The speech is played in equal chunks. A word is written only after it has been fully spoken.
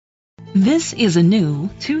This is a new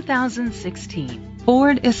 2016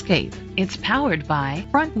 Ford Escape. It's powered by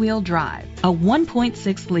front-wheel drive, a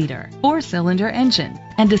 1.6-liter four-cylinder engine,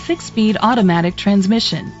 and a 6-speed automatic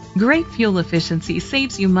transmission. Great fuel efficiency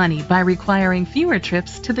saves you money by requiring fewer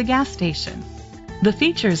trips to the gas station. The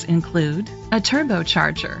features include a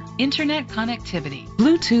turbocharger, internet connectivity,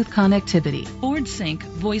 Bluetooth connectivity, Ford Sync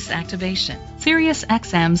voice activation, Sirius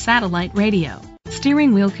XM satellite radio,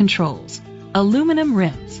 steering wheel controls, aluminum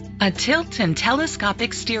rims, a tilt and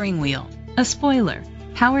telescopic steering wheel, a spoiler,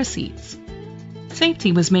 power seats.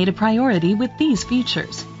 Safety was made a priority with these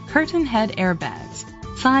features: curtain head airbags,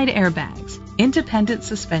 side airbags, independent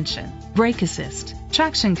suspension, brake assist,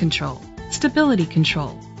 traction control, stability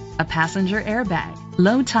control, a passenger airbag,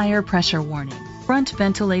 low tire pressure warning, front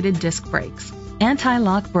ventilated disc brakes,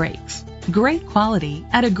 anti-lock brakes. Great quality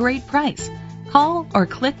at a great price. Call or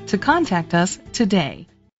click to contact us today.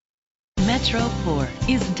 Metro Ford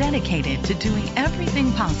is dedicated to doing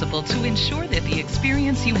everything possible to ensure that the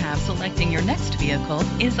experience you have selecting your next vehicle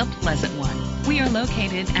is a pleasant one. We are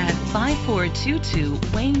located at 5422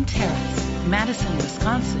 Wayne Terrace, Madison,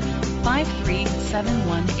 Wisconsin,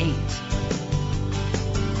 53718.